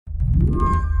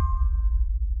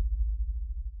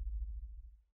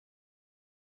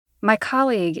My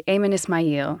colleague, Ayman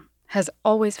Ismail, has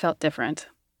always felt different,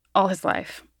 all his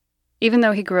life. Even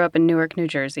though he grew up in Newark, New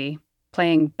Jersey,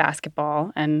 playing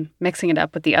basketball and mixing it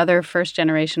up with the other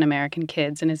first-generation American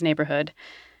kids in his neighborhood,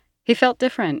 he felt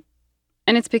different.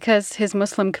 And it's because his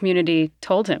Muslim community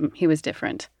told him he was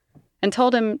different and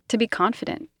told him to be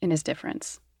confident in his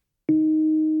difference.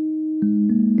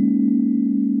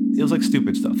 It was like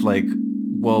stupid stuff, like,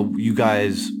 well, you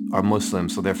guys are Muslim,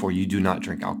 so therefore you do not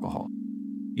drink alcohol.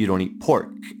 You don't eat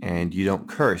pork, and you don't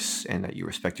curse, and that you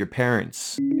respect your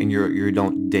parents, and you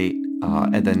don't date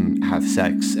and then have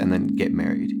sex and then get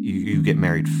married. You get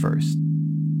married first.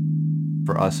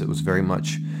 For us, it was very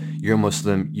much, you're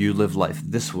Muslim, you live life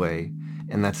this way,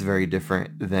 and that's very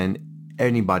different than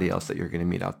anybody else that you're going to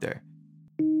meet out there.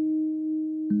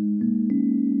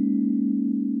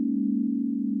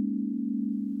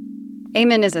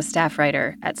 Ayman is a staff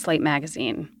writer at Slate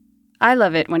magazine. I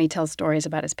love it when he tells stories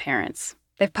about his parents.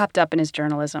 They've popped up in his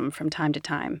journalism from time to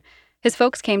time. His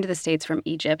folks came to the States from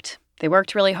Egypt. They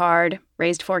worked really hard,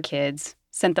 raised 4 kids,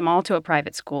 sent them all to a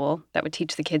private school that would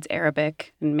teach the kids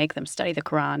Arabic and make them study the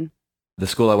Quran. The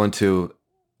school I went to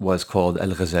was called Al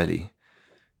Ghazali.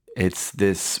 It's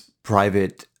this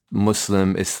private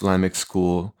Muslim Islamic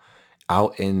school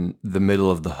out in the middle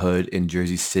of the hood in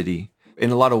Jersey City. In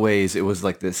a lot of ways, it was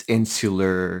like this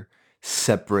insular,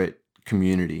 separate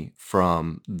community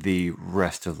from the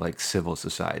rest of like civil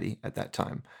society at that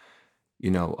time.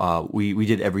 You know, we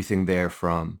did everything there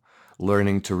from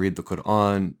learning to read the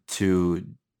Quran to,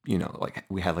 you know, like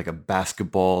we had like a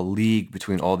basketball league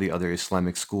between all the other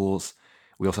Islamic schools.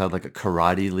 We also had like a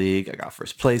karate league. I got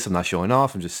first place. I'm not showing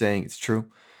off. I'm just saying it's true.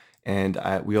 And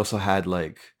we also had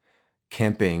like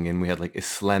camping, and we had like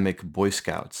Islamic Boy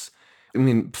Scouts. I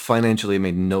mean, financially, it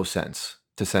made no sense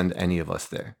to send any of us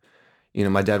there. You know,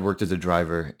 my dad worked as a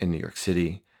driver in New York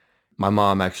City. My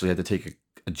mom actually had to take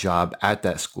a job at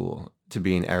that school to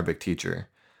be an Arabic teacher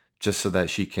just so that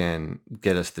she can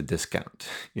get us the discount,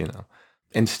 you know.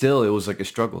 And still, it was like a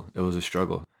struggle. It was a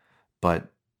struggle.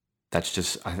 But that's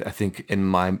just, I think, in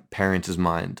my parents'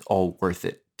 mind, all worth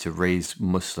it to raise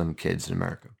Muslim kids in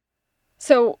America.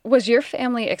 So was your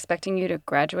family expecting you to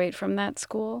graduate from that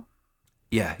school?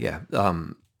 Yeah.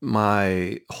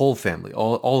 My whole family,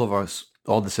 all of us,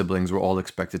 all the siblings were all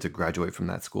expected to graduate from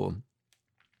that school.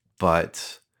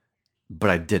 But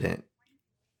I didn't.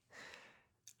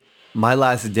 My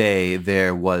last day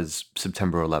there was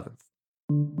September 11th.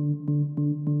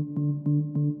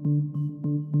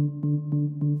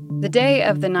 The day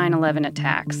of the 9/11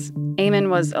 attacks, Ayman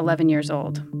was 11 years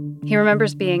old. He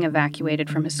remembers being evacuated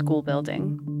from his school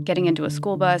building, getting into a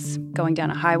school bus, going down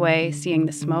a highway, seeing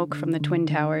the smoke from the Twin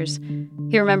Towers.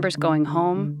 He remembers going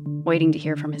home, waiting to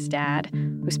hear from his dad,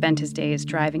 who spent his days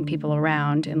driving people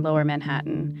around in Lower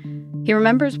Manhattan. He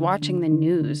remembers watching the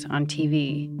news on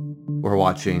TV. We're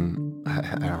watching,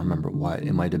 I don't remember what,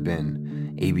 it might have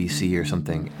been ABC or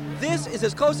something. This is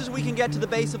as close as we can get to the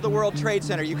base of the World Trade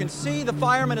Center. You can see the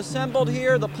firemen assembled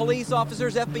here, the police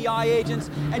officers, FBI agents,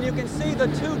 and you can see the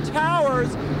 2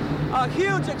 towers. A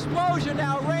huge explosion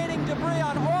now, raining debris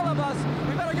on all of us.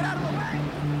 We better get out of the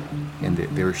way. And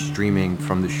they were streaming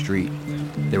from the street.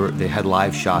 They had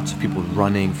live shots of people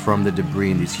running from the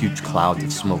debris in these huge clouds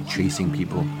of smoke chasing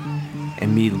people.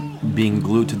 And me being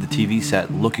glued to the TV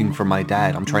set looking for my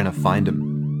dad. I'm trying to find him.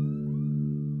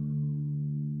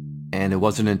 And it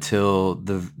wasn't until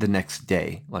the next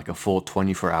day, like a full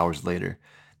 24 hours later,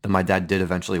 that my dad did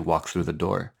eventually walk through the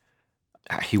door.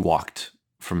 He walked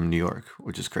from New York,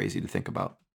 which is crazy to think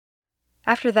about.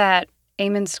 After that,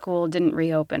 Ayman's school didn't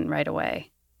reopen right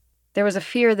away. There was a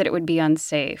fear that it would be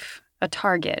unsafe, a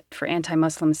target for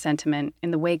anti-Muslim sentiment in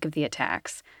the wake of the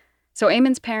attacks. So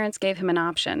Ayman's parents gave him an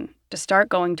option to start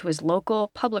going to his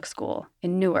local public school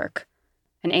in Newark.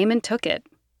 And Ayman took it,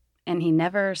 and he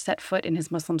never set foot in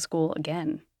his Muslim school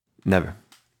again. Never.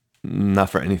 Not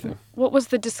for anything. What was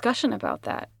the discussion about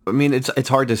that? I mean, it's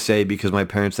hard to say because my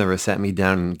parents never sat me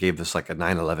down and gave us like a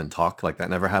 9/11 talk. Like that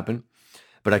never happened.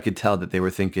 But I could tell that they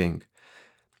were thinking,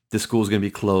 the school's going to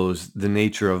be closed. The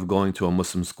nature of going to a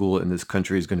Muslim school in this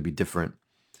country is going to be different.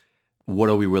 What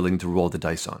are we willing to roll the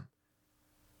dice on?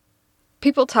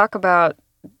 People talk about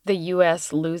the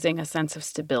U.S. losing a sense of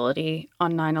stability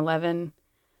on 9/11.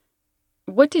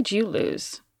 What did you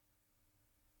lose?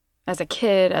 As a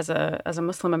kid, as a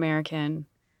Muslim American?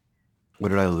 What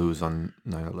did I lose on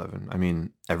 9/11? I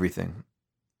mean, everything.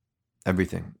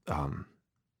 Everything.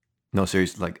 No,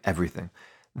 seriously, like everything.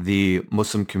 The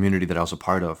Muslim community that I was a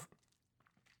part of,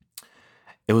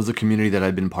 it was a community that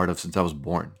I'd been part of since I was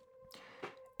born.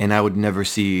 And I would never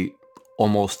see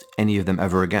almost any of them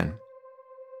ever again.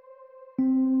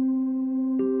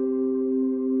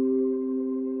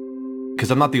 because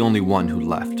I'm not the only one who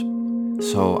left.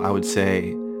 So I would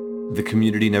say the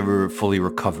community never fully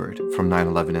recovered from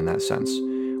 9/11 in that sense,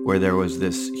 where there was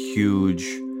this huge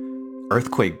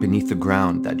earthquake beneath the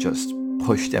ground that just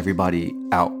pushed everybody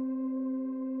out.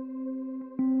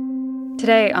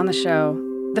 Today on the show,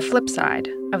 the flip side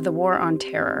of the war on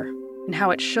terror and how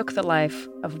it shook the life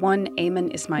of one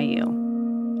Ayman Ismail,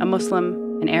 a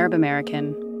Muslim, an Arab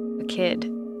American, a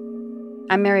kid.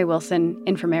 I'm Mary Wilson,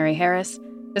 in for Mary Harris.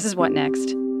 This is What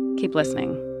Next? Keep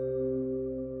listening.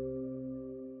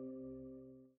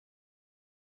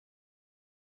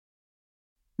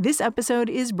 This episode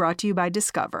is brought to you by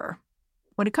Discover.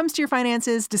 When it comes to your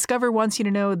finances, Discover wants you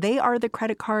to know they are the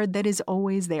credit card that is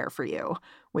always there for you.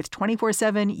 With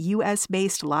 24/7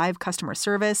 U.S.-based live customer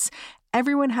service,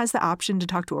 everyone has the option to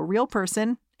talk to a real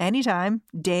person anytime,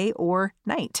 day or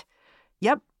night.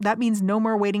 Yep, that means no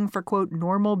more waiting for, quote,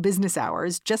 normal business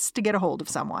hours just to get a hold of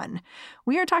someone.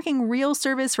 We are talking real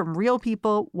service from real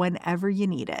people whenever you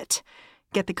need it.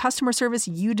 Get the customer service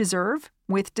you deserve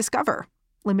with Discover.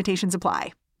 Limitations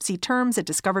apply. See terms at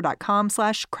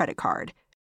discover.com/creditcard.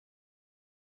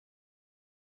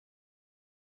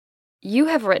 You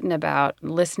have written about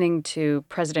listening to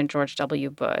President George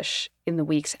W. Bush in the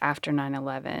weeks after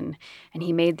 9/11, and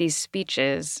he made these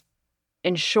speeches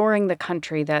ensuring the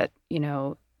country that,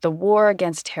 the war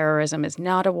against terrorism is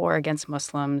not a war against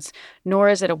Muslims, nor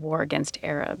is it a war against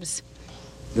Arabs.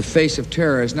 The face of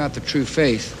terror is not the true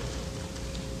faith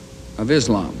of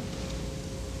Islam.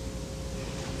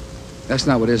 That's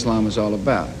not what Islam is all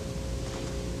about.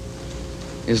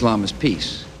 Islam is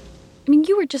peace. I mean,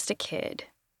 you were just a kid,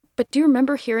 but do you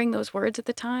remember hearing those words at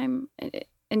the time?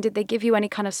 And did they give you any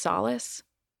kind of solace?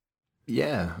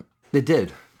 Yeah, they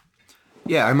did.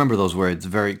 Yeah, I remember those words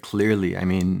very clearly. I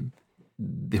mean,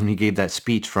 when he gave that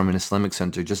speech from an Islamic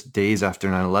center just days after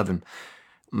 9/11,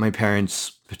 my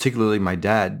parents, particularly my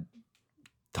dad,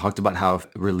 talked about how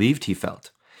relieved he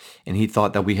felt. And he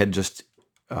thought that we had just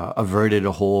averted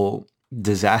a whole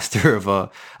disaster of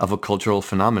a cultural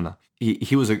phenomena.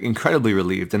 He was incredibly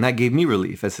relieved, and that gave me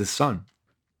relief as his son.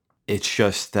 It's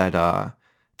just that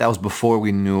that was before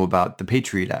we knew about the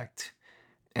Patriot Act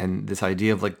and this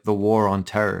idea of like the war on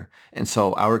terror. And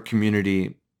so our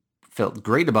community felt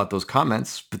great about those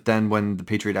comments. But then when the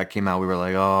Patriot Act came out, we were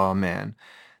like, oh man,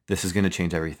 this is going to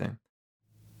change everything.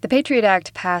 The Patriot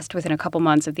Act passed within a couple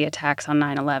months of the attacks on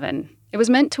 9/11. It was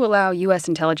meant to allow U.S.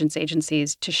 intelligence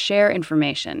agencies to share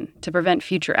information to prevent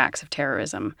future acts of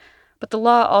terrorism. But the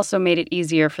law also made it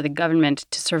easier for the government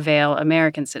to surveil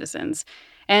American citizens,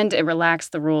 and it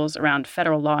relaxed the rules around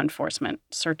federal law enforcement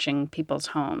searching people's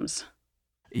homes.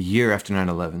 A year after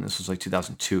 9/11, this was like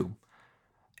 2002,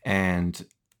 and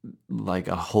like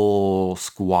a whole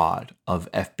squad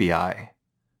of FBI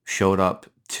showed up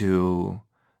to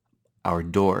our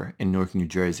door in Newark, New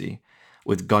Jersey,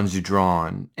 with guns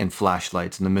drawn and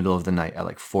flashlights in the middle of the night at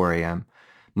like 4 a.m.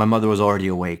 My mother was already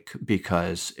awake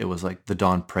because it was like the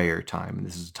dawn prayer time. And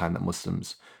this is the time that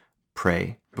Muslims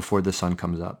pray before the sun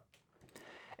comes up.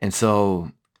 And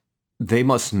so they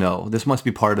must know, this must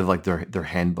be part of like their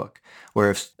handbook, where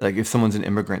if someone's an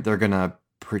immigrant, they're going to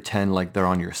pretend like they're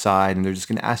on your side and they're just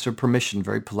going to ask for permission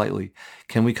very politely.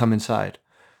 Can we come inside?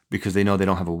 Because they know they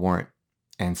don't have a warrant.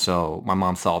 And so my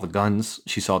mom saw the guns,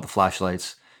 she saw the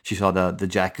flashlights, she saw the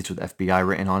jackets with FBI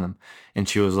written on them. And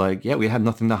she was like, yeah, we have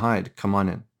nothing to hide. Come on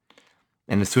in.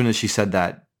 And as soon as she said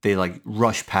that, they like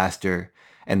rush past her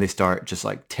and they start just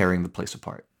like tearing the place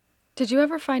apart. Did you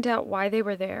ever find out why they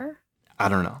were there? I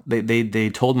don't know. They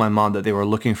told my mom that they were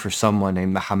looking for someone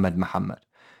named Muhammad,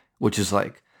 which is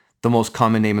like the most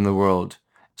common name in the world.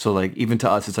 So like even to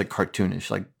us, it's like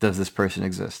cartoonish. Like, does this person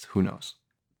exist? Who knows?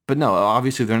 But no,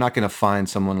 obviously they're not going to find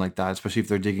someone like that, especially if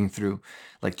they're digging through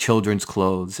like children's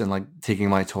clothes and like taking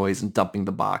my toys and dumping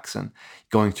the box and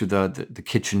going through the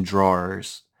kitchen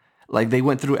drawers. Like they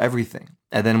went through everything.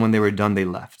 And then when they were done, they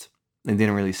left and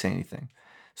didn't really say anything.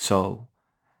 So,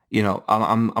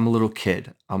 I'm a little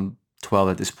kid. I'm 12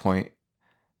 at this point.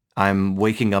 I'm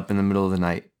waking up in the middle of the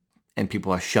night and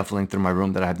people are shuffling through my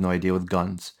room that I have no idea with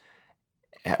guns.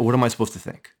 What am I supposed to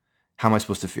think? How am I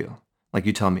supposed to feel? Like,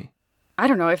 you tell me. I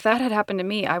don't know. If that had happened to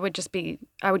me, I would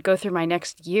go through my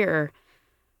next year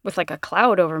with like a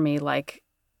cloud over me, like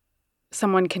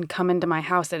someone can come into my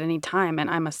house at any time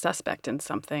and I'm a suspect in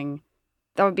something.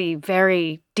 That would be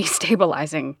very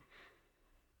destabilizing.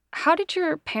 How did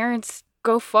your parents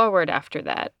go forward after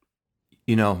that?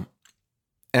 And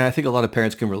I think a lot of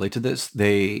parents can relate to this.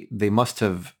 They must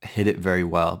have hid it very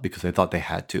well because they thought they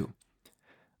had to.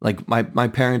 Like my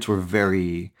parents were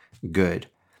very good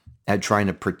at trying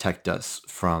to protect us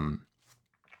from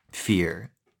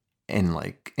fear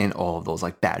in all of those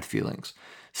like bad feelings.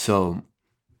 So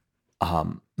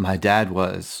my dad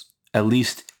was, at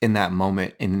least in that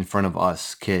moment in front of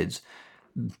us kids,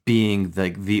 being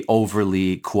like the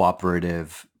overly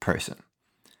cooperative person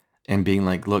and being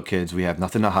like, look, kids, we have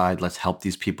nothing to hide. Let's help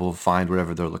these people find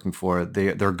whatever they're looking for.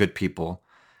 They're good people.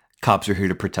 Cops are here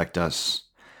to protect us.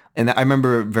 And I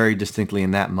remember very distinctly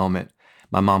in that moment,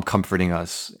 my mom comforting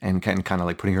us and kind of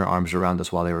like putting her arms around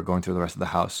us while they were going through the rest of the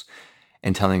house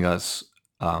and telling us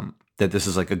that this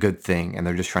is like a good thing and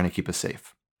they're just trying to keep us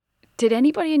safe. Did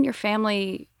anybody in your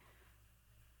family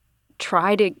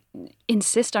try to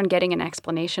insist on getting an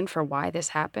explanation for why this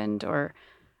happened, or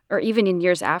even in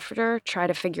years after, try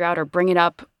to figure out or bring it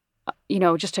up,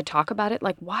 just to talk about it?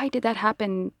 Like, why did that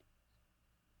happen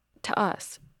to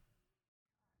us?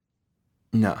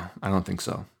 No, I don't think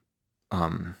so.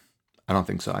 I don't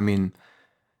think so. I mean,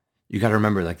 you got to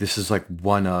remember, like, this is like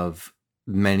one of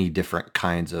many different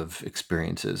kinds of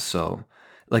experiences. So,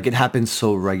 like, it happens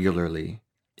so regularly.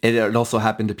 It also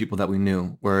happened to people that we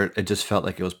knew, where it just felt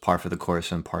like it was par for the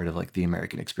course and part of like the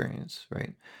American experience,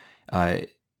 right?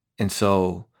 And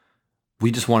so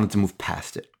we just wanted to move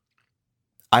past it.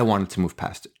 I wanted to move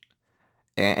past it.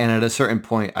 And at a certain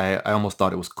point, I almost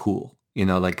thought it was cool,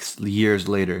 like years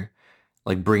later,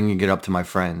 like bringing it up to my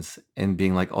friends and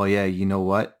being like, oh yeah, you know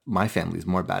what? My family's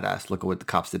more badass. Look at what the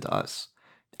cops did to us.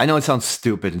 I know it sounds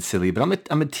stupid and silly, but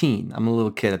I'm a teen. I'm a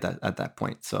little kid at that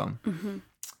point. So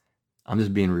I'm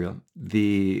just being real.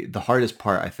 The hardest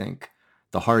part, I think,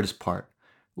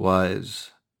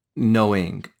 was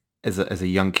knowing as a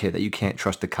young kid that you can't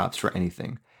trust the cops for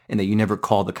anything and that you never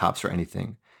call the cops for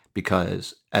anything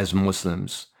because as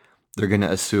Muslims, they're going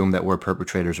to assume that we're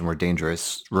perpetrators and we're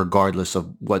dangerous regardless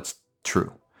of what's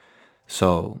true.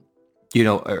 So,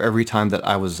 every time that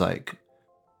I was like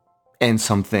in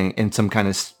some kind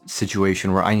of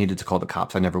situation where I needed to call the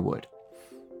cops, I never would.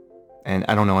 And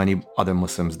I don't know any other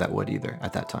Muslims that would either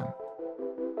at that time.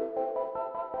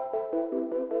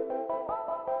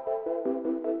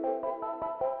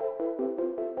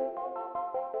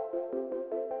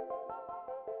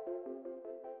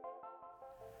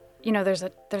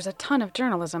 There's a ton of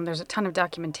journalism, there's a ton of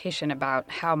documentation about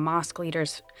how mosque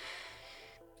leaders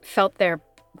felt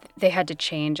they had to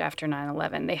change after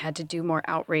 9/11. They had to do more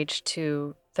outreach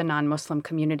to the non-Muslim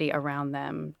community around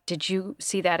them. Did you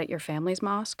see that at your family's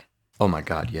mosque? Oh my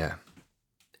God, yeah.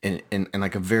 In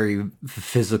like a very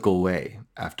physical way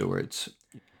afterwards.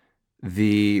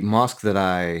 The mosque that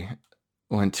I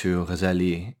went to,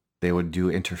 Ghazali, they would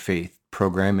do interfaith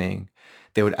programming.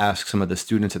 They would ask some of the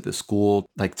students at the school,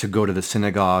 like, to go to the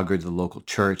synagogue or the local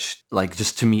church, like,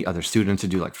 just to meet other students, to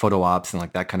do, like, photo ops and,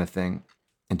 like, that kind of thing,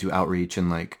 and do outreach and,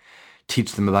 like,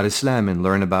 teach them about Islam and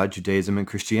learn about Judaism and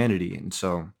Christianity. And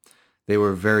so they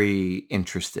were very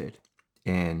interested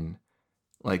in,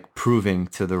 like, proving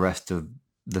to the rest of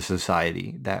the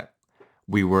society that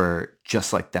we were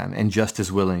just like them and just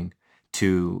as willing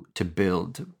to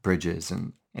build bridges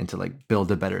and to, like, build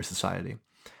a better society.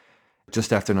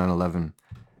 Just after 9/11,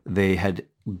 they had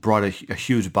brought a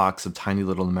huge box of tiny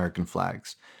little American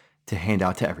flags to hand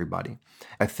out to everybody.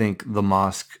 I think the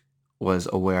mosque was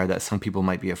aware that some people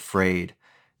might be afraid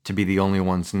to be the only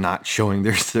ones not showing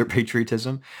their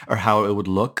patriotism or how it would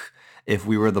look if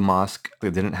we were the mosque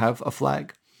that didn't have a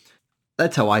flag.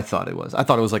 That's how I thought it was. I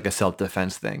thought it was like a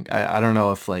self-defense thing. I don't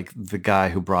know if like the guy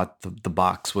who brought the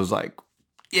box was like,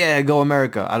 yeah, go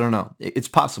America. I don't know. It's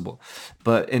possible.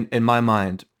 But in my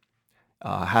mind,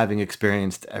 having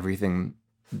experienced everything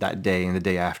that day and the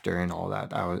day after and all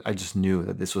that, I just knew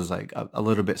that this was like a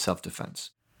little bit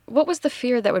self-defense. What was the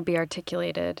fear that would be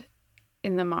articulated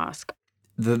in the mosque?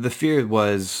 The fear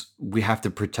was we have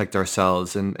to protect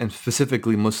ourselves and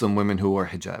specifically Muslim women who wore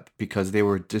hijab because they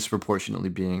were disproportionately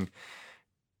being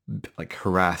like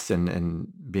harassed and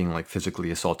being like physically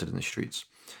assaulted in the streets.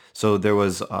 So there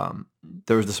was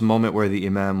this moment where the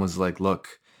imam was like,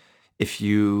 look, if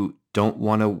you don't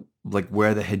want to like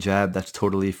wear the hijab, that's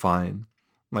totally fine.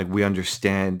 Like, we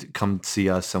understand, come see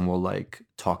us and we'll like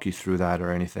talk you through that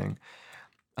or anything.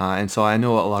 And so I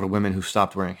know a lot of women who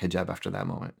stopped wearing hijab after that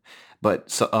moment.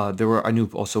 But so, I knew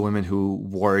also women who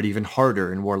wore it even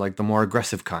harder and wore like the more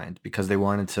aggressive kind because they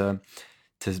wanted to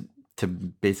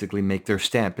basically make their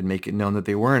stamp and make it known that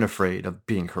they weren't afraid of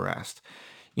being harassed.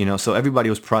 So everybody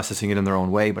was processing it in their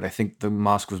own way, but I think the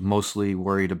mosque was mostly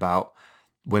worried about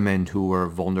women who were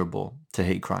vulnerable to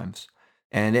hate crimes.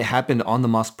 And it happened on the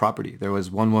mosque property. There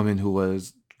was one woman who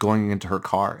was going into her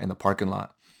car in the parking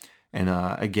lot, and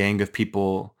a gang of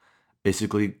people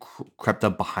basically crept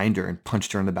up behind her and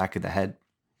punched her in the back of the head,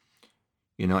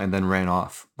 and then ran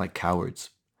off like cowards.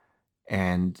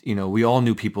 And, we all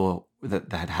knew people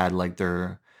that had like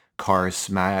their cars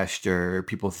smashed or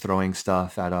people throwing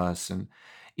stuff at us. And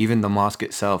even the mosque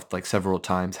itself, like several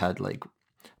times had like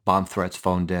bomb threats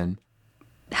phoned in.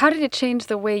 How did it change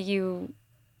the way you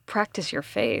practice your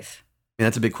faith? And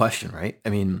that's a big question, right? I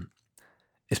mean,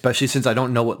 especially since I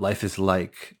don't know what life is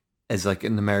like as like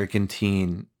an American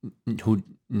teen who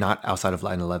not outside of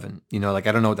 9/11. Like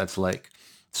I don't know what that's like.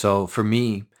 So for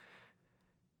me,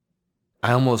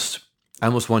 I almost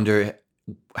wonder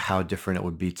how different it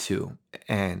would be too.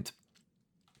 And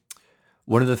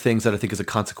one of the things that I think is a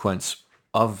consequence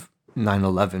of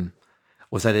 9/11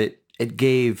 was that it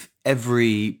gave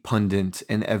every pundit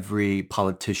and every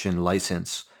politician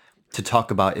license to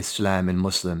talk about Islam and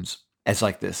Muslims as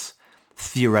like this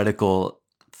theoretical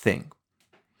thing,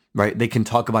 right? They can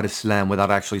talk about Islam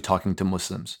without actually talking to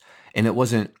Muslims. And it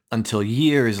wasn't until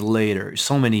years later,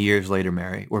 so many years later,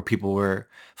 Mary, where people were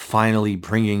finally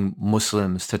bringing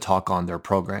Muslims to talk on their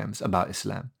programs about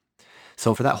Islam.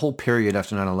 So for that whole period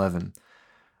after 9/11,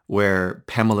 where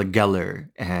Pamela Geller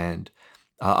and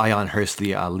Ayaan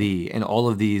Hirsi Ali and all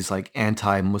of these like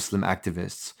anti-Muslim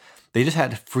activists, they just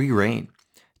had free reign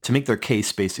to make their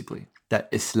case basically that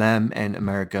Islam and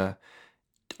America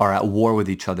are at war with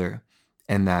each other,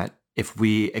 and that if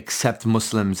we accept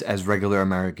Muslims as regular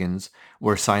Americans,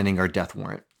 we're signing our death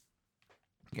warrant.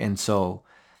 And so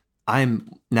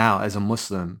I'm now, as a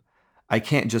Muslim, I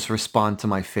can't just respond to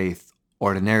my faith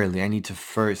ordinarily. I need to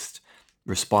first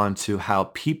respond to how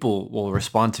people will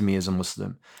respond to me as a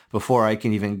Muslim before I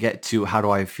can even get to how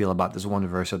do I feel about this one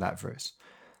verse or that verse.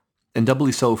 And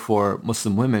doubly so for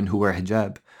Muslim women who wear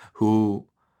hijab, who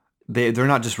they're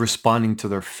not just responding to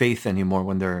their faith anymore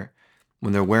when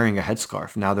they're wearing a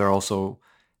headscarf. Now they're also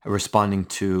responding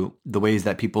to the ways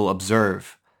that people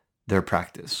observe their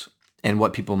practice and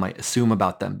what people might assume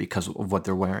about them because of what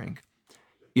they're wearing.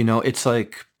 It's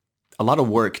like a lot of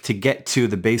work to get to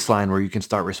the baseline where you can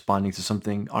start responding to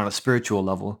something on a spiritual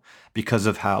level because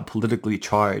of how politically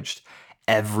charged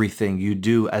everything you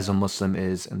do as a Muslim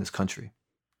is in this country.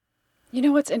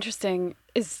 What's interesting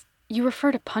is you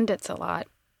refer to pundits a lot,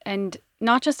 and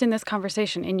not just in this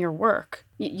conversation, in your work.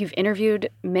 You've interviewed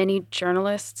many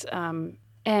journalists,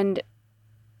 and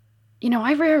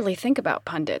I rarely think about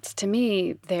pundits. To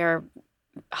me, they're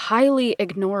highly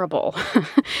ignorable,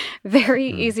 very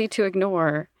easy to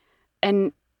ignore.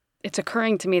 And it's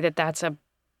occurring to me that that's a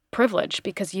privilege,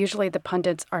 because usually the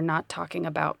pundits are not talking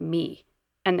about me,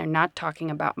 and they're not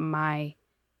talking about my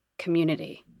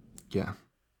community. Yeah.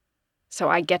 So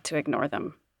I get to ignore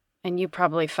them. And you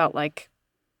probably felt like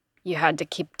you had to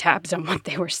keep tabs on what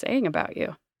they were saying about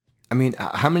you. I mean,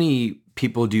 how many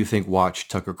people do you think watch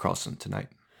Tucker Carlson tonight?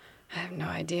 I have no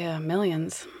idea.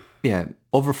 Millions. Yeah,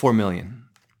 over 4 million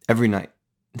every night.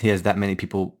 He has that many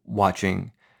people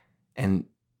watching, and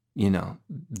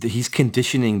he's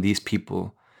conditioning these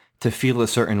people to feel a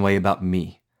certain way about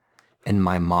me and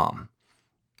my mom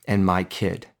and my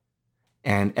kid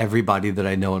and everybody that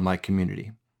I know in my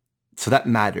community. So that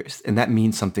matters, and that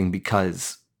means something,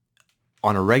 because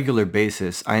on a regular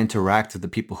basis, I interact with the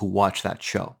people who watch that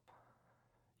show.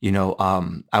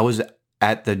 I was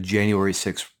at the January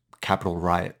 6th Capitol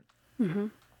riot. Mm-hmm.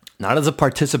 Not as a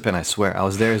participant, I swear. I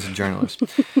was there as a journalist.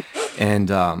 And,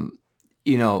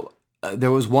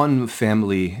 there was one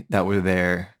family that were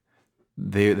there.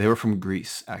 They were from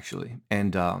Greece, actually.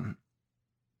 And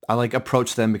I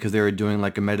approached them because they were doing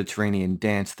like a Mediterranean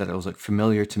dance that was like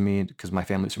familiar to me because my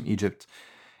family's from Egypt.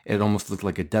 It almost looked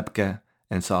like a debka.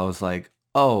 And so I was like,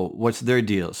 oh, what's their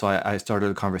deal? So I started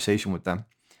a conversation with them.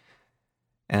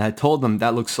 And I told them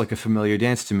that looks like a familiar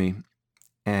dance to me.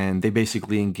 And they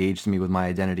basically engaged me with my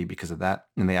identity because of that.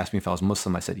 And they asked me if I was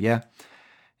Muslim. I said, yeah.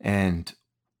 And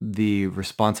the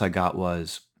response I got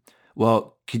was,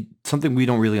 well, something we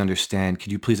don't really understand.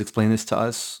 Could you please explain this to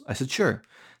us? I said, sure.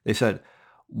 They said,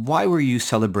 why were you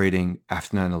celebrating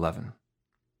after 9/11?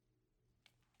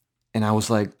 And I was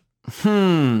like,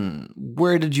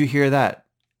 where did you hear that?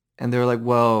 And they were like,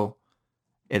 well,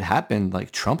 it happened.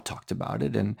 Like Trump talked about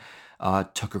it, and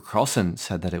Tucker Carlson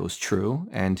said that it was true,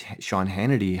 and Sean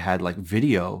Hannity had like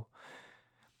video.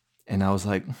 And I was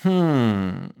like,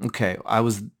 okay. I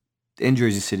was in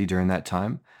Jersey City during that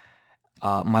time.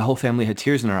 My whole family had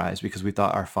tears in our eyes because we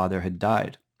thought our father had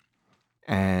died.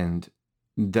 And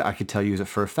I could tell you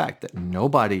for a fact that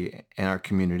nobody in our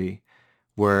community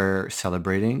were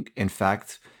celebrating. In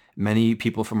fact, many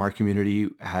people from our community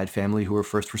had family who were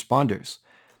first responders.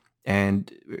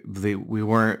 And we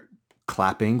weren't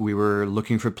clapping. We were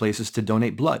looking for places to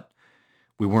donate blood.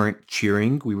 We weren't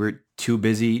cheering. We were too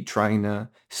busy trying to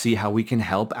see how we can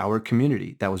help our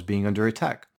community that was being under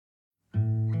attack.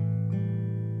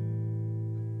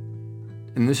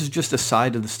 And this is just a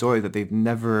side of the story that they've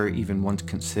never even once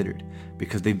considered,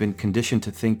 because they've been conditioned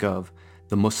to think of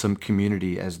the Muslim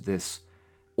community as this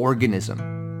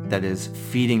organism that is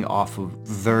feeding off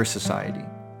of their society.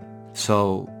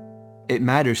 So it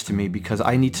matters to me because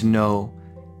I need to know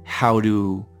how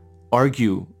to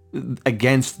argue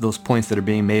against those points that are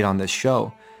being made on this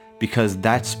show, because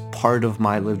that's part of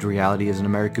my lived reality as an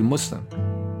American Muslim.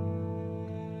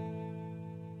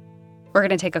 We're going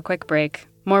to take a quick break.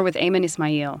 More with Ayman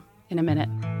Ismail in a minute.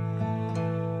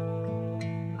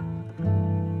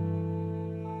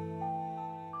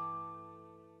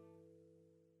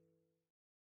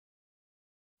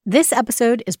 This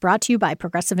episode is brought to you by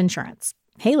Progressive Insurance.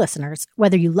 Hey, listeners,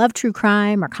 whether you love true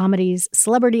crime or comedies,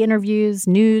 celebrity interviews,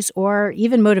 news, or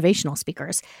even motivational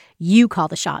speakers, you call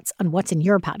the shots on what's in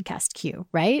your podcast queue,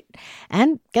 right?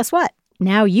 And guess what?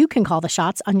 Now you can call the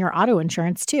shots on your auto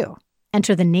insurance, too.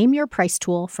 Enter the Name Your Price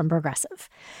tool from Progressive.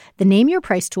 The Name Your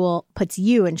Price tool puts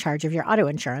you in charge of your auto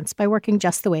insurance by working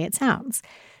just the way it sounds.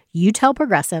 You tell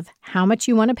Progressive how much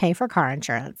you want to pay for car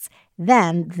insurance.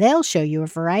 Then they'll show you a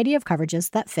variety of coverages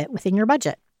that fit within your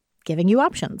budget, giving you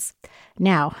options.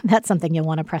 Now, that's something you'll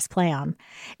want to press play on.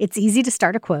 It's easy to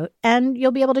start a quote, and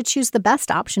you'll be able to choose the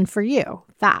best option for you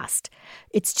fast.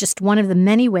 It's just one of the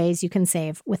many ways you can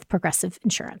save with Progressive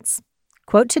Insurance.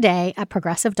 Quote today at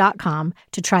Progressive.com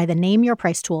to try the Name Your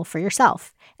Price tool for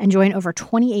yourself and join over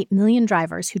 28 million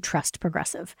drivers who trust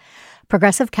Progressive.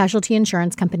 Progressive Casualty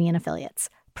Insurance Company and Affiliates.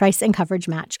 Price and coverage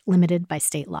match limited by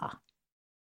state law.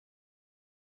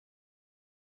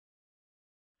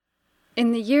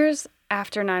 In the years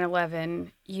after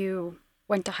 9/11, you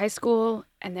went to high school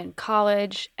and then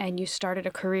college, and you started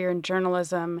a career in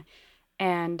journalism.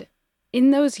 And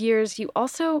in those years, you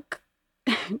also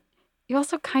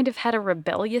kind of had a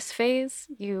rebellious phase.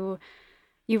 You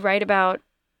write about,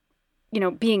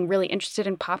 being really interested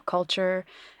in pop culture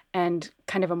and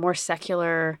kind of a more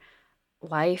secular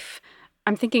life.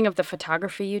 I'm thinking of the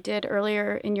photography you did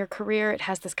earlier in your career. It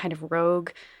has this kind of rogue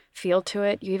feel to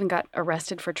it. You even got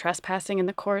arrested for trespassing in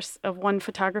the course of one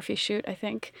photography shoot, I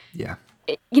think. Yeah.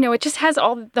 It just has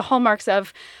all the hallmarks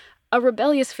of a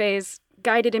rebellious phase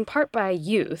guided in part by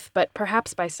youth, but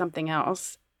perhaps by something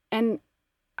else. And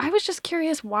I was just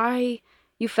curious why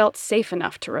you felt safe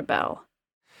enough to rebel.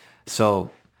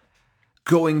 So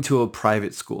going to a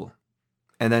private school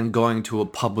and then going to a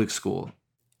public school,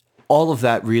 all of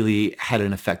that really had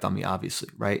an effect on me, obviously,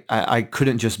 right? I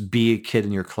couldn't just be a kid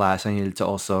in your class. I needed to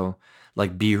also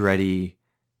be ready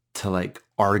to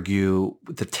argue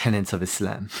the tenets of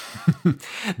Islam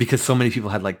because so many people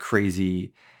had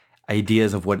crazy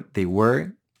ideas of what they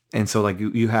were. And so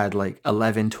you had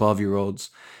 11, 12-year-olds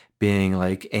being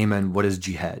like, Ayman, what is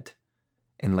jihad?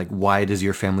 And why does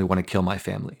your family want to kill my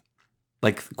family?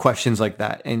 Questions like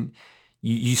that. And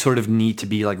you sort of need to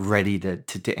be ready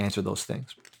to answer those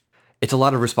things. It's a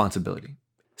lot of responsibility.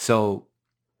 So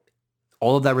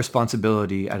all of that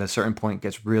responsibility at a certain point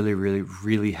gets really, really,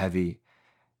 really heavy.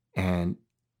 And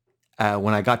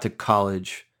when I got to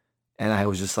college and I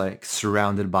was just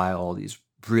surrounded by all these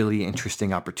really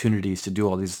interesting opportunities to do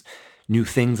all these new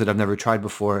things that I've never tried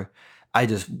before, I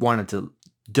just wanted to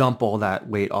dump all that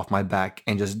weight off my back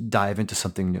and just dive into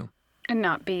something new. And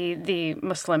not be the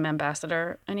Muslim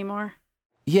ambassador anymore?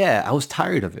 Yeah, I was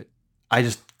tired of it. I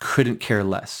just couldn't care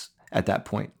less at that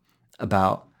point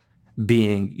about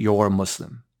being your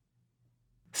Muslim.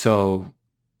 So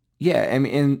yeah, I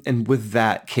mean, and with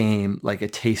that came a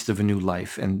taste of a new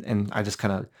life, and I just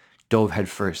kind of dove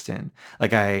headfirst in.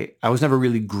 I was never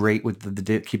really great with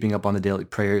the keeping up on the daily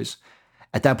prayers.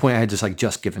 At that point, I had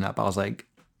just given up. I was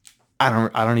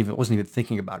wasn't even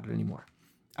thinking about it anymore.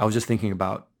 I was just thinking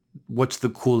about what's the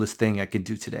coolest thing I could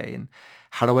do today, and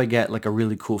how do I get a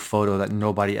really cool photo that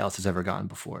nobody else has ever gotten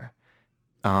before.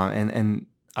 And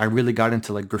I really got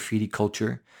into graffiti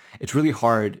culture. It's really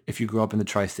hard if you grew up in the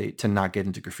tri-state to not get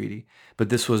into graffiti. But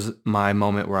this was my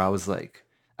moment where I was I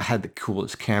had the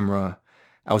coolest camera.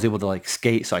 I was able to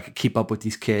skate so I could keep up with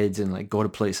these kids and go to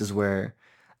places where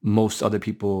most other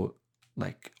people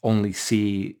only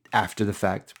see after the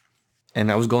fact.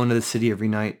 And I was going to the city every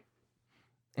night,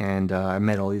 and I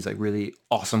met all these really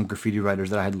awesome graffiti writers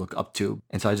that I had looked up to.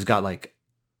 And so I just got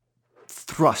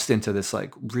thrust into this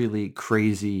really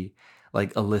crazy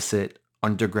illicit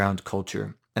underground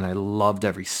culture, and I loved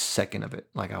every second of it.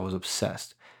 I was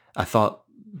obsessed. I thought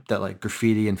that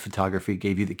graffiti and photography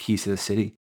gave you the keys to the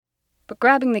city. But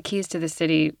grabbing the keys to the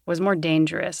city was more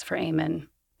dangerous for Ayman.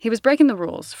 He was breaking the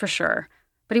rules, for sure,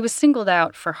 but he was singled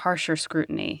out for harsher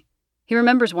scrutiny. He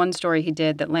remembers one story he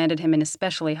did that landed him in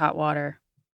especially hot water.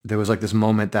 There was this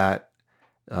moment that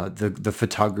the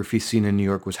photography scene in New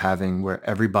York was having, where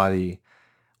everybody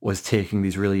was taking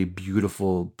these really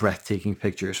beautiful, breathtaking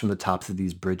pictures from the tops of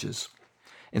these bridges.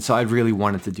 And so I really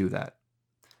wanted to do that.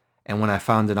 And when I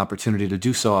found an opportunity to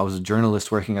do so, I was a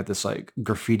journalist working at this like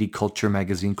graffiti culture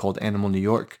magazine called Animal New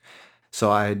York. So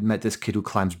I had met this kid who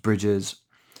climbs bridges.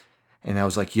 And I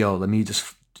was like, yo, let me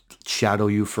just shadow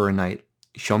you for a night.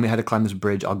 Show me how to climb this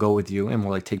bridge. I'll go with you. And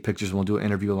we'll like take pictures and we'll do an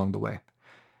interview along the way.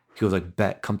 He was like,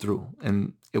 bet, come through.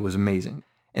 And it was amazing.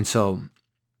 And so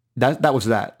that was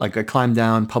that. Like I climbed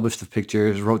down, published the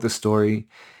pictures, wrote the story.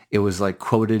 It was like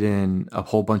quoted in a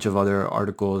whole bunch of other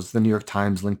articles. The New York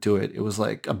Times linked to it. It was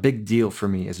like a big deal for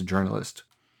me as a journalist.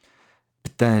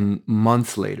 But then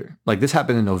months later, like this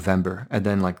happened in November, and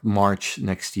then like March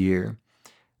next year,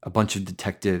 a bunch of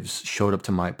detectives showed up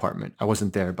to my apartment. I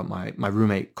wasn't there, but my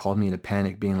roommate called me in a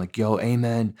panic being like, yo,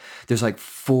 Amen, there's like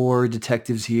 4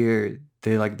 detectives here.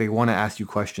 They want to ask you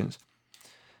questions.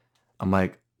 I'm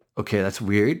like, okay, that's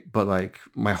weird, but like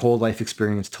my whole life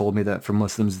experience told me that for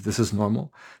Muslims, this is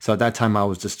normal. So at that time, I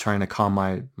was just trying to calm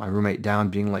my roommate down,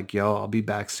 being like, yo, I'll be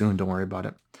back soon. Don't worry about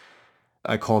it.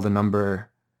 I called the number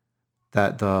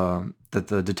that the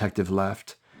detective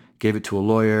left, gave it to a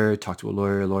lawyer, talked to a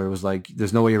lawyer. A lawyer was like,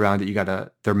 there's no way around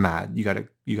it. They're mad. You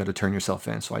gotta turn yourself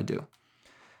in. So I do.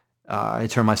 I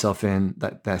turned myself in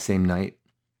that same night.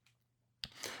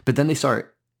 But then they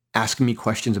start asking me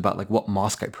questions about like what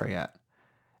mosque I pray at.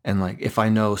 And like, if I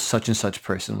know such and such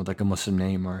person with like a Muslim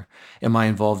name, or am I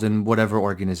involved in whatever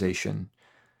organization?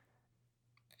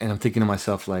 And I'm thinking to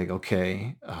myself like,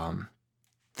 okay,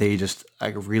 they just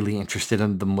like really interested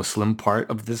in the Muslim part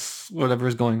of this, whatever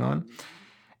is going on.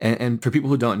 And for people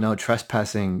who don't know,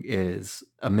 trespassing is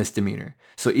a misdemeanor.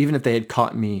 So even if they had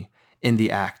caught me in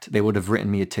the act, they would have written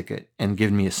me a ticket and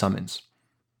given me a summons,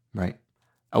 right?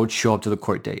 I would show up to the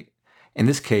court date. In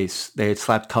this case, they had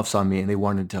slapped cuffs on me and they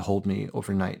wanted to hold me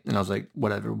overnight. And I was like,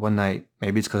 whatever, one night,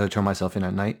 maybe it's because I turned myself in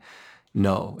at night.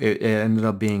 No, it ended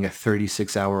up being a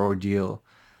 36-hour ordeal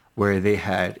where they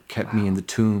had kept me in the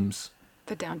Tombs.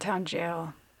 The downtown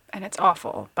jail. And it's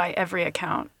awful by every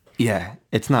account. Yeah,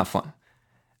 it's not fun.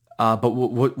 But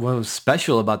what was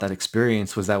special about that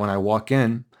experience was that when I walk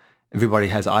in, everybody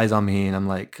has eyes on me. And I'm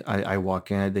like, I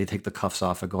walk in, they take the cuffs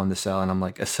off. I go in the cell and I'm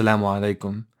like, Assalamu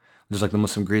alaikum. There's like the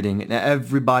Muslim greeting, and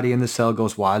everybody in the cell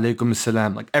goes, wa alaikum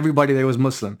assalam. Like everybody there was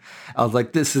Muslim. I was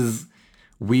like, this is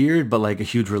weird, but like a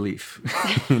huge relief,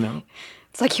 you know?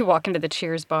 It's like you walk into the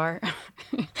Cheers bar.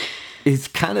 It's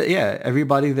kind of, yeah,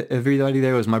 everybody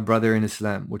there was my brother in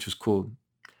Islam, which was cool.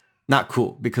 Not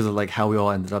cool because of like how we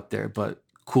all ended up there, but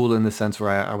cool in the sense where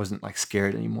I wasn't like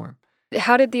scared anymore.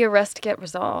 How did the arrest get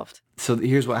resolved? So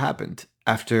here's what happened.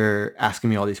 After asking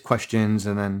me all these questions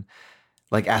and then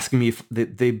like asking me if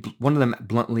one of them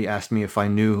bluntly asked me if I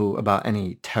knew about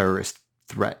any terrorist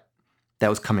threat that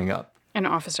was coming up. An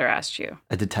officer asked you.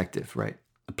 A detective, right?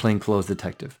 A plainclothes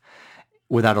detective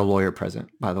without a lawyer present,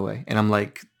 by the way. And I'm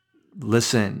like,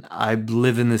 listen, I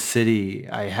live in the city.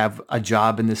 I have a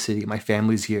job in the city. My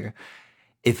family's here.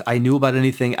 If I knew about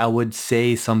anything, I would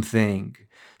say something.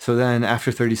 So then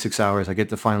after 36 hours, I get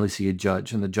to finally see a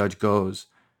judge. And the judge goes,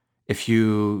 if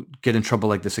you get in trouble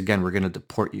like this again, we're going to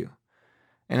deport you.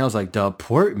 And I was like,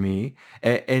 deport me?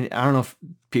 And I don't know if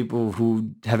people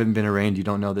who haven't been arraigned, you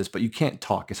don't know this, but you can't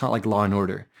talk. It's not like Law and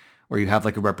Order where you have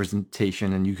like a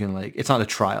representation and you can like, it's not a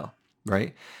trial,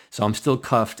 right? So I'm still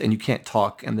cuffed and you can't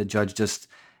talk. And the judge just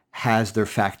has their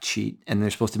fact sheet and they're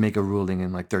supposed to make a ruling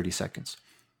in like 30 seconds.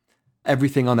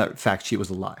 Everything on that fact sheet was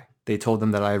a lie. They told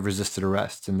them that I resisted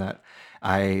arrest and that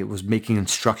I was making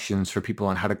instructions for people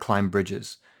on how to climb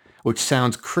bridges, which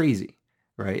sounds crazy.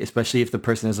 Right, especially if the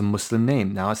person has a Muslim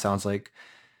name. Now it sounds like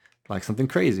something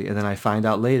crazy. And then I find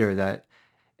out later that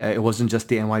it wasn't just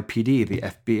the NYPD, the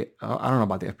FBI. I don't know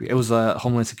about the FBI. It was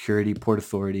Homeland Security, Port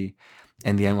Authority,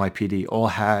 and the NYPD all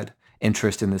had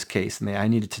interest in this case. And I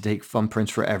needed to take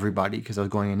thumbprints for everybody because I was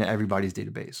going into everybody's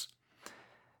database.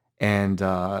 And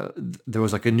there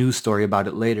was like a news story about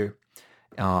it later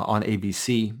on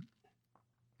ABC.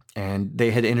 And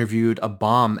they had interviewed a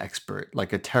bomb expert,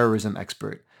 like a terrorism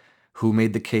expert, who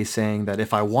made the case saying that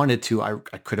if I wanted to, I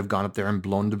could have gone up there and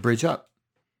blown the bridge up.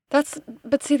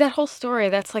 But see, that whole story,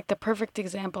 that's like the perfect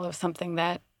example of something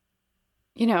that,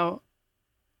 you know,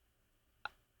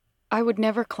 I would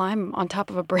never climb on top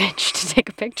of a bridge to take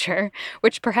a picture,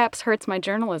 which perhaps hurts my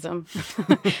journalism.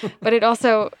 But it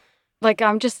also, like,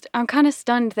 I'm kind of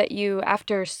stunned that you,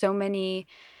 after so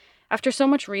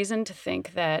much reason to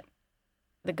think that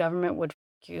the government would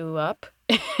f you up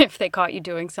if they caught you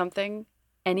doing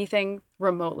anything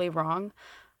remotely wrong,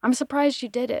 I'm surprised you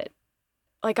did it.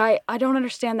 Like, I don't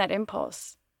understand that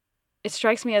impulse. It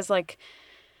strikes me as like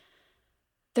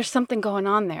there's something going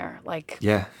on there. Like,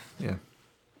 yeah.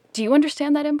 Do you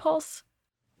understand that impulse?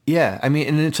 Yeah, I mean,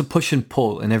 and it's a push and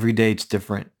pull, and every day it's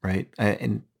different, right?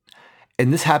 And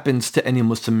this happens to any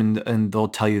Muslim, and they'll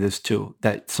tell you this too,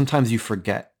 that sometimes you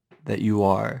forget that you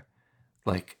are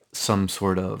like some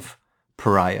sort of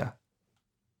pariah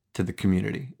to the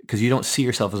community because you don't see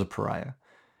yourself as a pariah.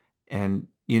 And,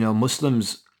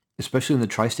 Muslims, especially in the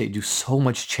tri-state, do so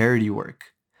much charity work.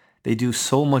 They do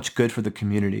so much good for the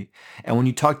community. And when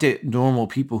you talk to normal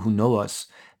people who know us,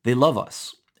 they love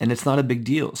us. And it's not a big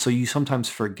deal. So you sometimes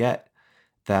forget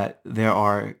that there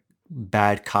are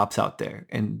bad cops out there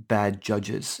and bad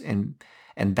judges and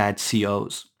bad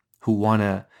COs who want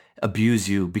to abuse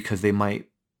you because they might,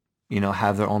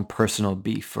 have their own personal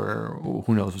beef or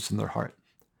who knows what's in their heart.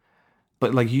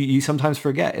 But like you sometimes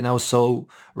forget. And I was so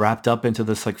wrapped up into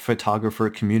this like photographer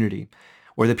community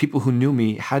where the people who knew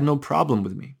me had no problem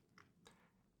with me.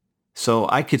 So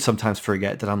I could sometimes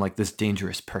forget that I'm like this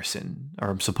dangerous person, or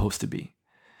I'm supposed to be.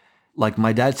 Like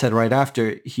my dad said right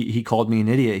after, he called me an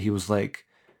idiot. He was like,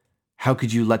 how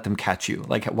could you let them catch you?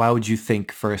 Like, why would you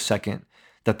think for a second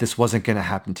that this wasn't going to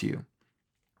happen to you?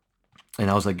 And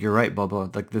I was like, you're right,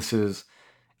 Bubba. Like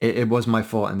it was my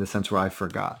fault in the sense where I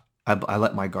forgot. I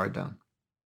let my guard down.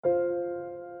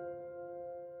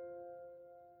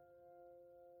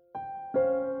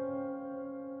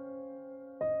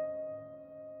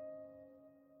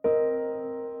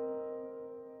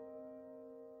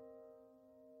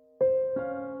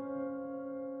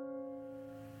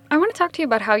 I want to talk to you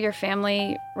about how your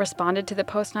family responded to the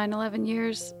post 9/11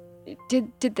 years.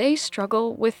 Did they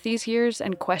struggle with these years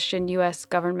and question U.S.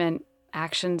 government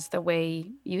actions the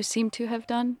way you seem to have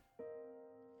done?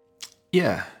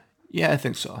 Yeah, I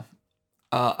think so.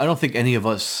 I don't think any of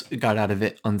us got out of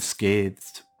it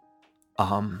unscathed.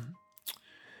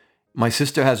 My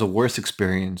sister has a worse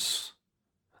experience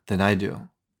than I do.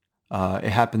 It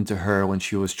happened to her when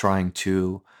she was trying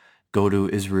to go to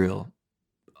Israel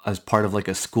as part of like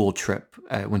a school trip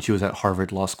when she was at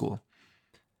Harvard Law School.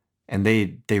 And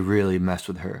they really messed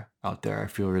with her out there. I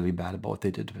feel really bad about what they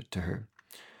did to her.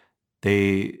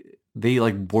 They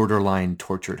like borderline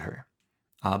tortured her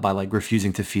by like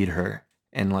refusing to feed her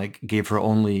and like gave her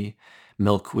only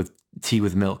tea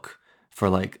with milk for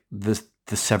like the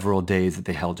several days that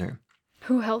they held her.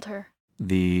 Who held her?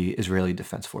 The Israeli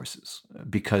Defense Forces,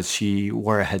 because she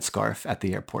wore a headscarf at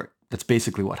the airport. That's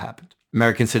basically what happened.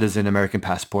 American citizen, American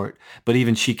passport. But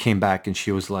even she came back and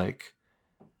she was like,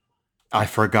 I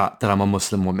forgot that I'm a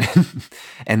Muslim woman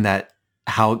and that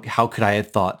how could I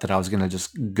have thought that I was going to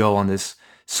just go on this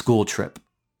school trip?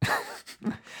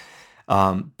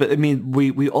 But I mean,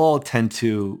 we all tend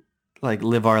to like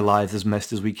live our lives as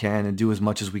best as we can and do as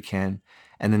much as we can.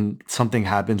 And then something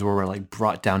happens where we're like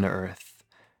brought down to earth,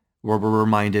 where we're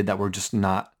reminded that we're just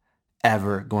not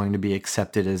ever going to be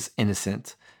accepted as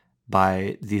innocent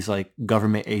by these like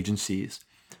government agencies.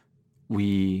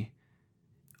 We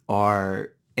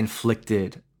are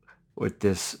inflicted with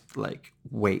this like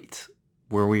weight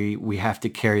where we have to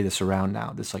carry this around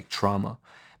now, this like trauma.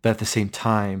 But at the same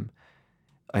time,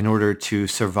 in order to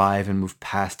survive and move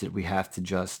past it, we have to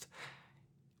just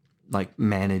like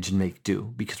manage and make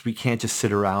do, because we can't just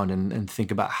sit around and think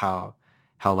about how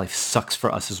life sucks for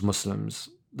us as Muslims.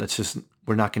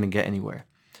 We're not going to get anywhere.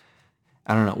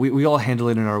 I don't know. We all handle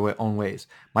it in our own ways.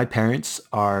 My parents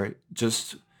are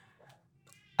just,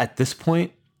 at this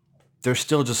point, they're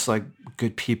still just like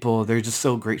good people. They're just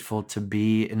so grateful to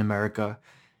be in America.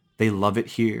 They love it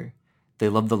here. They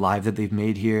love the life that they've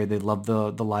made here. They love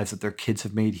the lives that their kids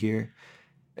have made here.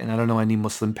 And I don't know any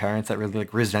Muslim parents that really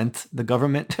like resent the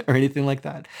government or anything like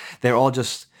that. They're all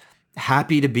just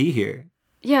happy to be here.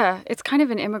 Yeah, it's kind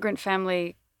of an immigrant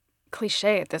family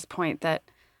cliche at this point that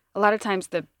a lot of times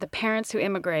the parents who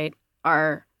immigrate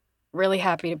are really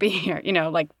happy to be here,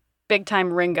 like big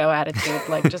time Ringo attitude,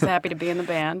 like just happy to be in the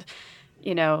band,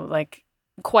 like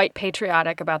quite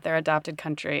patriotic about their adopted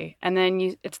country. And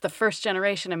then it's the first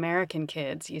generation American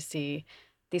kids, you see,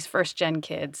 these first gen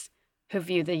kids who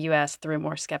view the U.S. through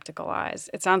more skeptical eyes.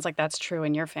 It sounds like that's true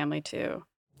in your family too.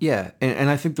 Yeah, and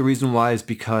I think the reason why is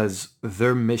because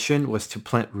their mission was to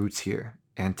plant roots here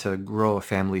and to grow a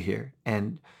family here.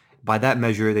 And by that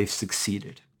measure, they've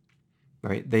succeeded,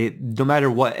 right? No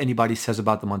matter what anybody says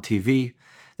about them on TV,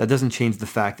 that doesn't change the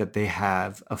fact that they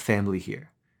have a family here.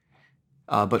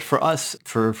 But for us,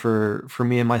 for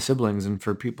me and my siblings and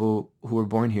for people who were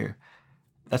born here,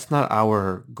 that's not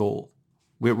our goal.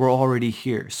 We're already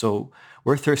here. So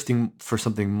we're thirsting for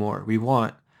something more. We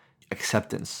want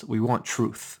acceptance. We want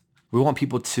truth. We want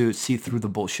people to see through the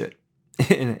bullshit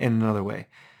in another way.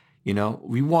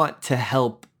 We want to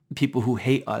help people who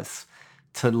hate us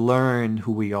to learn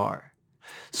who we are.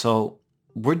 So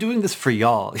we're doing this for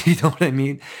y'all. You know what I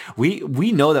mean?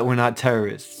 We know that we're not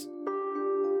terrorists.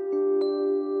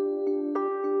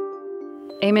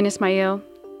 Ayman Ismail,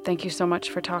 thank you so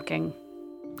much for talking.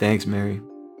 Thanks, Mary.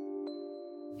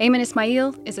 Ayman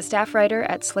Ismail is a staff writer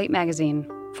at Slate Magazine.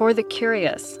 For the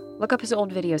curious, look up his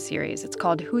old video series. It's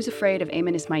called Who's Afraid of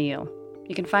Ayman Ismail?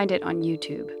 You can find it on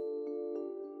YouTube.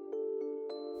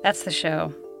 That's the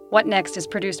show. What Next is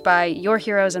produced by your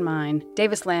heroes and mine,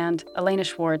 Davis Land, Elena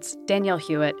Schwartz, Danielle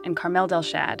Hewitt, and Carmel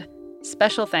Delshad.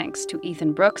 Special thanks to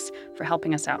Ethan Brooks for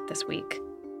helping us out this week.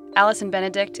 Allison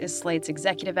Benedict is Slate's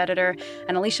executive editor,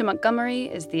 and Alicia Montgomery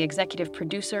is the executive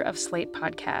producer of Slate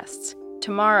Podcasts.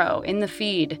 Tomorrow, in the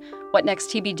feed, What Next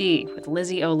TBD with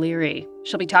Lizzie O'Leary.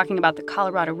 She'll be talking about the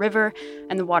Colorado River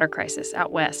and the water crisis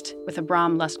out west with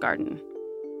Abram Lustgarten.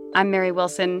 I'm Mary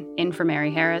Wilson, in for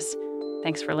Mary Harris.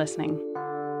 Thanks for listening.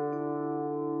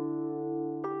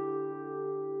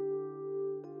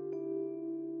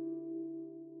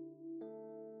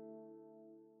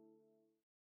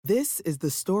 This is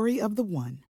the story of the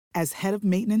one. As head of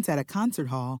maintenance at a concert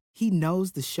hall, he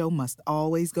knows the show must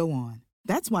always go on.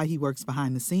 That's why he works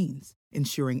behind the scenes,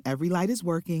 ensuring every light is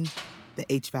working, the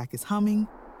HVAC is humming,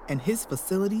 and his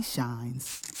facility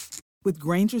shines. With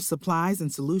Grainger's supplies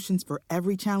and solutions for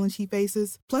every challenge he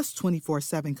faces, plus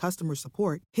 24/7 customer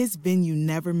support, his venue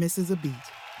never misses a beat.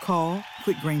 Call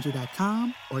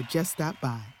quickgrainger.com or just stop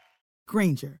by.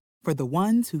 Grainger, for the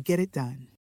ones who get it done.